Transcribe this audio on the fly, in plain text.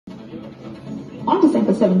On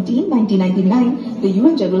December 17, 1999, the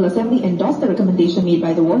UN General Assembly endorsed the recommendation made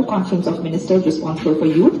by the World Conference of Ministers responsible for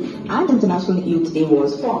youth, and International Youth Day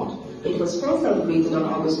was formed. It was first celebrated on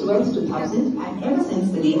August 12, 2000, and ever since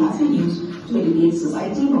the day has been used to educate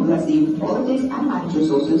society, mobilize the youth politics, and manage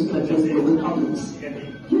resources to address global problems.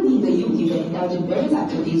 You need the youth, you can indulge in various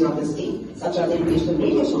activities on this day, such as educational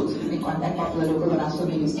radio shows. You can contact popular local and national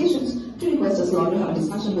radio stations to request a slot to have a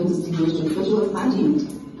discussion with distinguished individuals and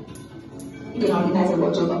youth. You can organize a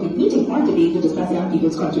virtual public meeting or debate to discuss young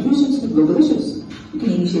people's contributions to global issues. You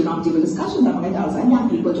can initiate roundtable discussions among adults and young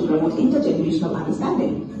people to promote intergenerational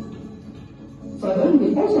understanding. Further, you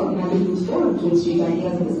will also organize a youth forum to exchange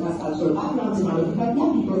ideas and discuss cultural backgrounds in order to help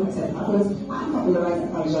young people accept others and popularize a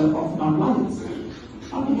culture of non-violence.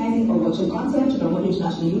 Organizing a virtual concert to promote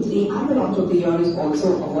International Youth Day and the launch of the year is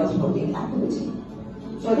also a worth-noting activity.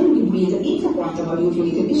 Further, you can create an info point about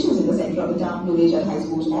youth-related issues in the center of the town, village, at high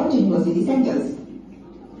schools or university centers.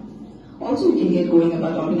 Also, you can get going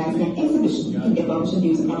about organizing an exhibition. You can get permission to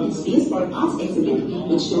use a public space or an arts exhibit,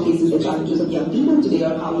 which showcases the challenges of young people today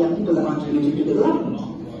or how young people are contributing to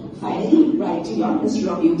development. Finally, write to your Ministry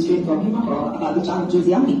of Youth to inform him or her about the challenges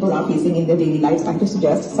young people are facing in their daily lives and to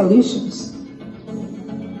suggest solutions.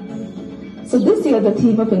 So this year, the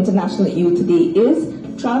theme of International Youth Day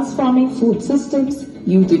is Transforming Food Systems,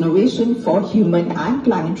 Youth Innovation for Human and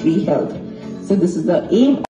Planetary Health. So this is the aim